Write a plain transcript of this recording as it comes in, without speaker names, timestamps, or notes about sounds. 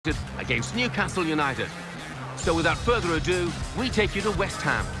against Newcastle United. So without further ado, we take you to West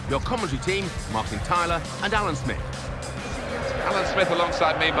Ham. Your commentary team, Martin Tyler and Alan Smith. Alan Smith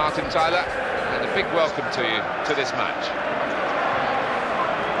alongside me, Martin Tyler, and a big welcome to you to this match.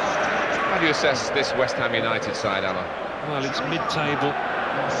 How do you assess this West Ham United side, Alan? Well, it's mid-table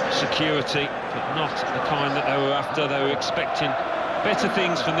security, but not the kind that they were after. They were expecting better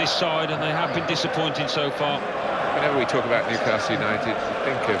things from this side, and they have been disappointing so far. Whenever we talk about Newcastle United, we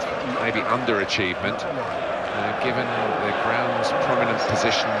think of maybe underachievement, given the ground's prominent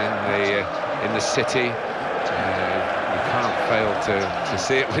position in the city. You can't fail to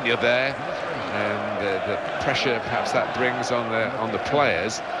see it when you're there, and the pressure perhaps that brings on the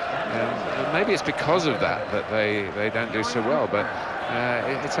players. Maybe it's because of that they don't do so well, but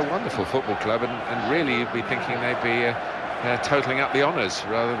it's a wonderful football club, and really you'd be thinking they'd be totalling up the honours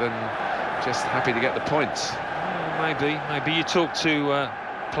rather than just happy to get the points. Maybe you talk to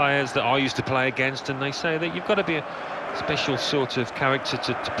players that I used to play against, and they say that you've got to be a special sort of character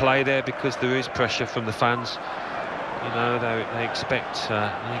to play there, because there is pressure from the fans. You know, they expect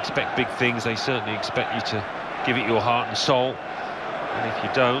big things. They certainly expect you to give it your heart and soul, and if you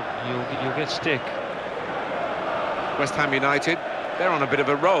don't, you'll get stick. West Ham United, they're on a bit of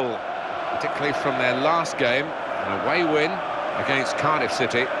a roll, particularly from their last game, an away win against Cardiff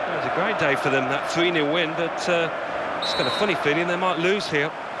City. It was a great day for them, that 3-0 win, but just got a funny feeling they might lose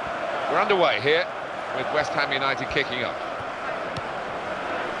here. We're underway here with West Ham United kicking off.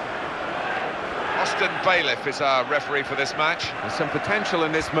 Austin Bailiff is our referee for this match. There's some potential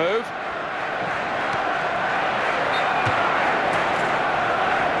in this move.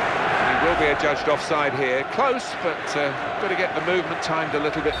 He will be adjudged offside here. Close, but got to get the movement timed a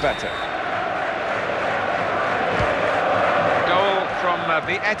little bit better. From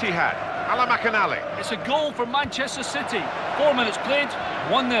the Etihad, Alan McInally. It's a goal for Manchester City. 4 minutes played,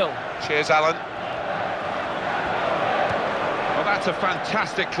 1-0. Cheers, Alan. Well, that's a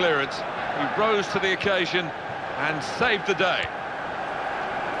fantastic clearance. He rose to the occasion and saved the day.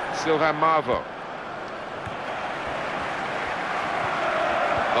 Sylvain Marvo.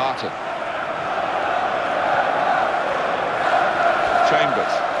 Barton.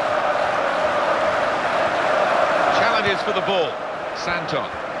 Chambers. Challenges for the ball. Santon.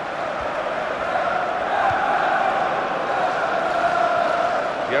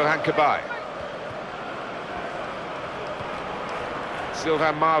 Johan Cabaye.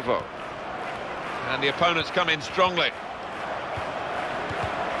 Sylvain Marvo. And the opponents come in strongly.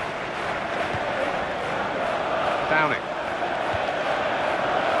 Downing.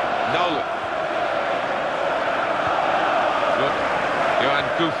 Nolan. Good. Johan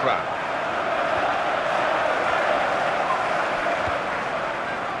Gouffran.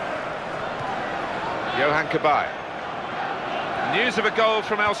 Johan Cabaye. News of a goal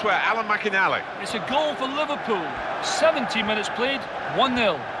from elsewhere, Alan McInally. It's a goal for Liverpool. 70 minutes played,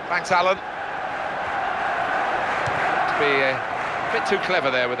 1-0. Thanks, Alan. To be a bit too clever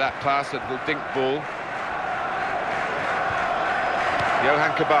there with that pass, a little dink ball.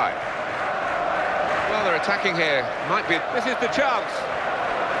 Johan Cabaye. Well, they're attacking here. Might be. This is the chance.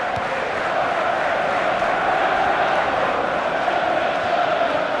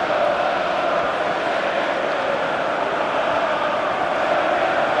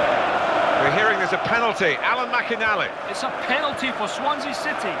 There's a penalty. Alan McInally. It's a penalty for Swansea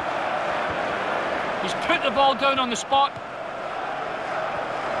City. He's put the ball down on the spot.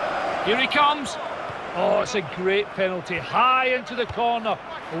 Here he comes. Oh, it's a great penalty. High into the corner,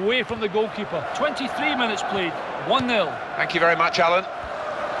 away from the goalkeeper. 23 minutes played, 1-0. Thank you very much, Alan.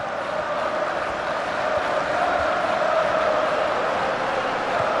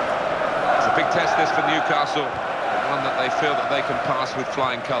 It's a big test, this, for Newcastle. One that they feel that they can pass with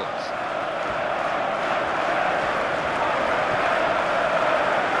flying colours.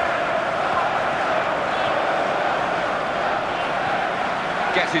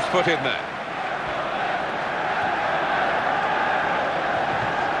 Gets his foot in there.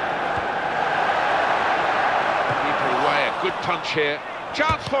 Keeper away, a good punch here.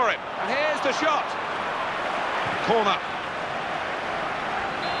 Chance for him, and here's the shot. Corner.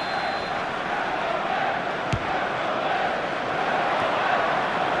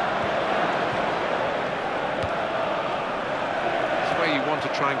 It's where you want to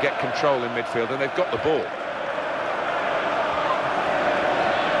try and get control in midfield, and they've got the ball.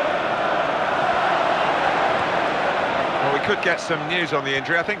 Could get some news on the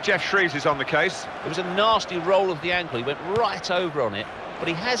injury. I think Jeff Shreves is on the case. It was a nasty roll of the ankle. He went right over on it, but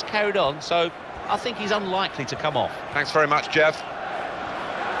he has carried on, so I think he's unlikely to come off. Thanks very much, Jeff.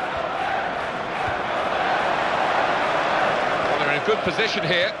 Well, they're in a good position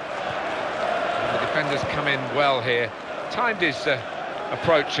here. And the defenders come in well here. Timed his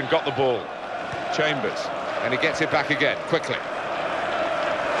approach and got the ball. Chambers, and he gets it back again, quickly.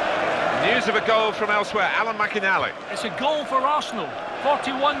 News of a goal from elsewhere, Alan McInally. It's a goal for Arsenal.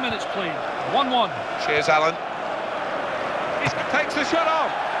 41 minutes played, 1-1. Cheers, Alan. He takes the shot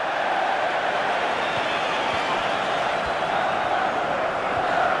on.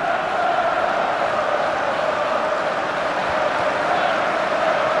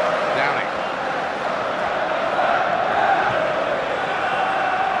 Downing.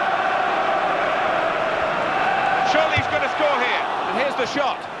 Surely he's going to score here. And here's the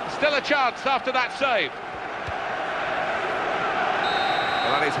shot. Still a chance after that save.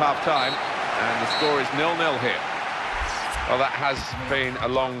 Well, that is half-time, and the score is 0-0 here. Well, that has been a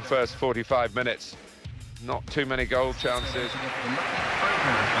long first 45 minutes. Not too many goal chances.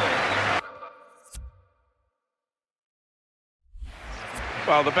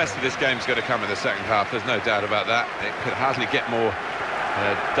 Well, the best of this game is going to come in the second half, there's no doubt about that. It could hardly get more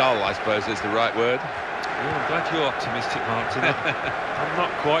dull, I suppose is the right word. Well, I'm glad you're optimistic, Martin. I'm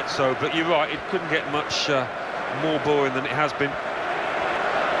not quite so, but you're right, it couldn't get much more boring than it has been.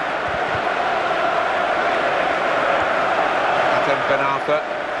 Ben Arthur.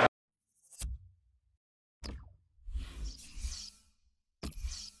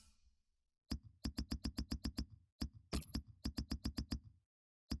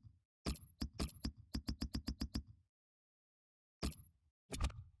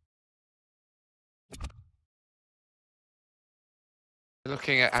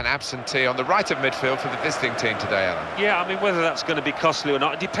 Looking at an absentee on the right of midfield for the visiting team today, Alan. Yeah, I mean, whether that's going to be costly or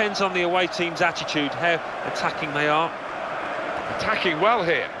not, it depends on the away team's attitude, how attacking they are. Attacking well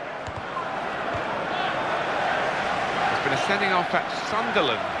here. There's been a sending off at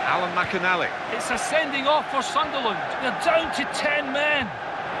Sunderland, Alan McInally. It's a sending off for Sunderland. They're down to 10 men.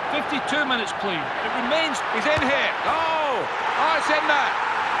 52 minutes played. It remains... He's in here. Oh, it's in there.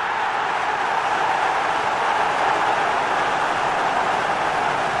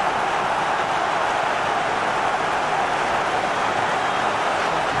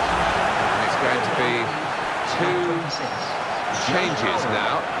 Changes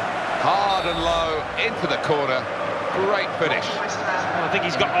now, hard and low into the corner. Great finish. Well, I think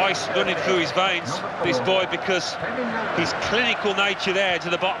he's got ice running through his veins, this boy, because his clinical nature there to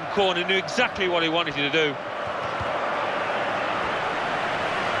the bottom corner, knew exactly what he wanted to do.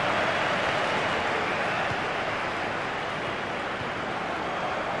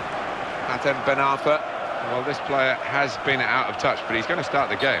 Atem Ben Arthur. Well, this player has been out of touch, but he's going to start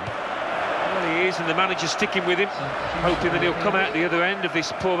the game. Well, he is, and the manager's sticking with him, hoping that he'll come out the other end of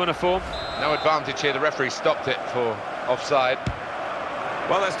this poor run of form. No advantage here, the referee stopped it for offside.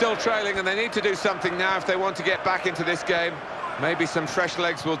 Well, they're still trailing, and they need to do something now if they want to get back into this game. Maybe some fresh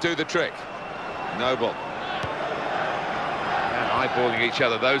legs will do the trick. Noble. And eyeballing each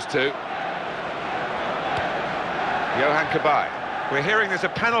other, those two. Johan Cabaye. We're hearing there's a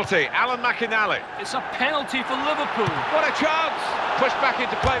penalty. Alan McInally. It's a penalty for Liverpool. What a chance! Pushed back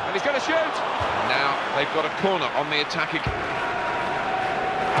into play, but he's going to shoot. And now they've got a corner on the attacking. Goes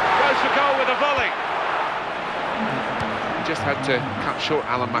for goal with a volley. Just had to cut short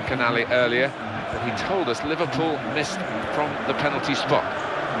Alan McInally earlier, but he told us Liverpool missed from the penalty spot.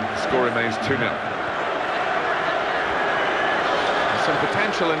 The score remains 2-0. Some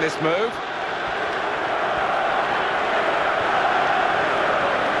potential in this move.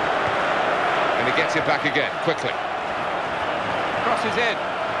 And he gets it back again, quickly. Crosses in.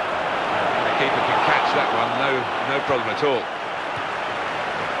 The keeper can catch that one, no problem at all.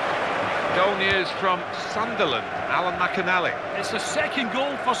 Goal news from Sunderland, Alan McInally. It's the second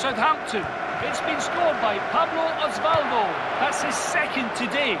goal for Southampton. It's been scored by Pablo Osvaldo. That's his second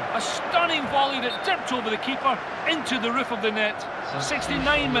today. A stunning volley that dipped over the keeper into the roof of the net.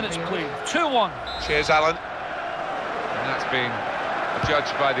 69 minutes played, 2-1. Cheers, Alan. And that's been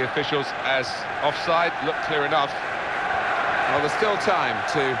judged by the officials as offside. Looked clear enough. Well, there's still time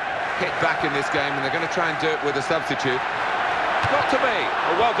to hit back in this game, and they're going to try and do it with a substitute. Got to be.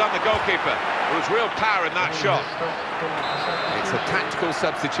 Well done, the goalkeeper. There was real power in that shot. It's a tactical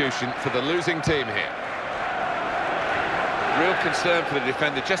substitution for the losing team here. Real concern for the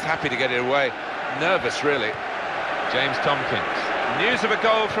defender, just happy to get it away. Nervous, really. James Tompkins. News of a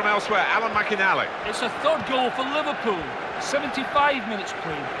goal from elsewhere, Alan McInally. It's a third goal for Liverpool. 75 minutes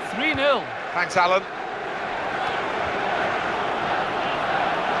played, 3-0. Thanks, Alan.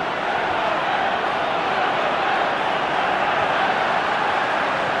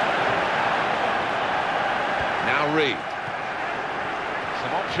 Now Reed.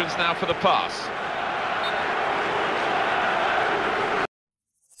 Some options now for the pass.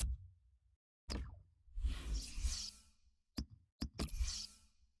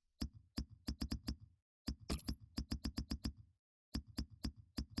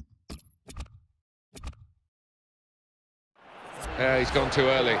 Yeah, he's gone too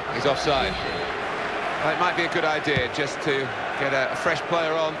early. He's offside. Well, it might be a good idea just to get a fresh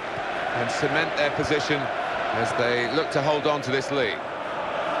player on and cement their position as they look to hold on to this lead.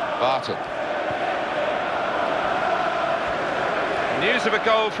 Barton. News of a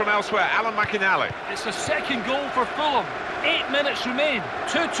goal from elsewhere. Alan McInally. It's the second goal for Fulham. 8 minutes remain.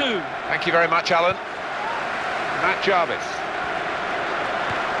 2-2. Thank you very much, Alan. Matt Jarvis.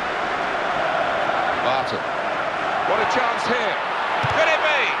 Barton. What a chance here. Could it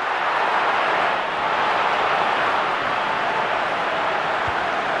be?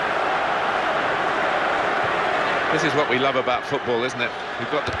 This is what we love about football, isn't it? We've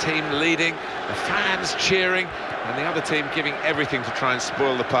got the team leading, the fans cheering, and the other team giving everything to try and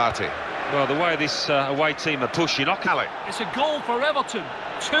spoil the party. Well, the way this away team are pushing, O'Callaghan. It's a goal for Everton.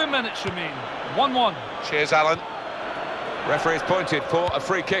 2 minutes remain. 1-1. Cheers, Alan. Referee's pointed for a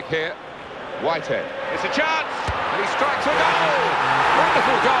free kick here. Whitehead. It's a chance, and he strikes a goal.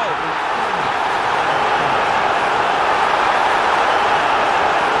 Wonderful goal.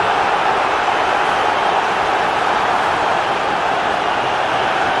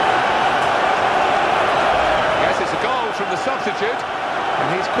 From the substitute,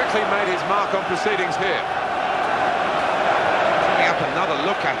 and he's quickly made his mark on proceedings here. Coming up another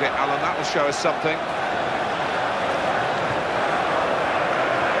look at it, Alan, that will show us something.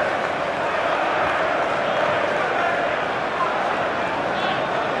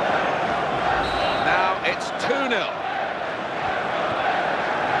 Now it's 2-0.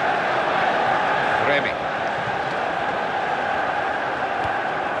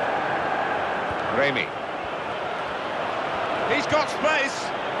 Remy. He's got space,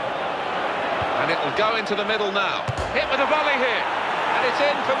 and it'll go into the middle now. Hit with a volley here, and it's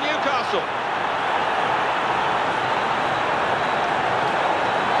in from Newcastle.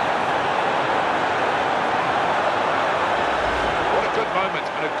 What a good moment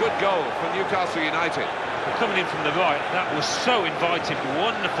and a good goal for Newcastle United. Well, coming in from the right, that was so inviting.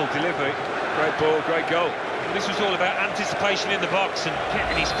 Wonderful delivery. Great ball, great goal. This was all about anticipation in the box and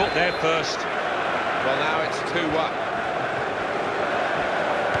getting his foot there first. Well, now it's 2-1.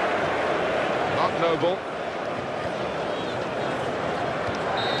 Noble. Blakely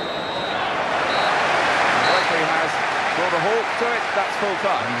has brought a halt to it. That's full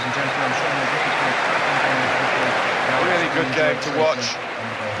time. A really good game to watch.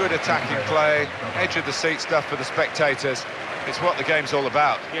 Good attacking play. Edge of the seat stuff for the spectators. It's what the game's all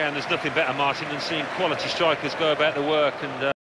about. Yeah, and there's nothing better, Martin, than seeing quality strikers go about the work and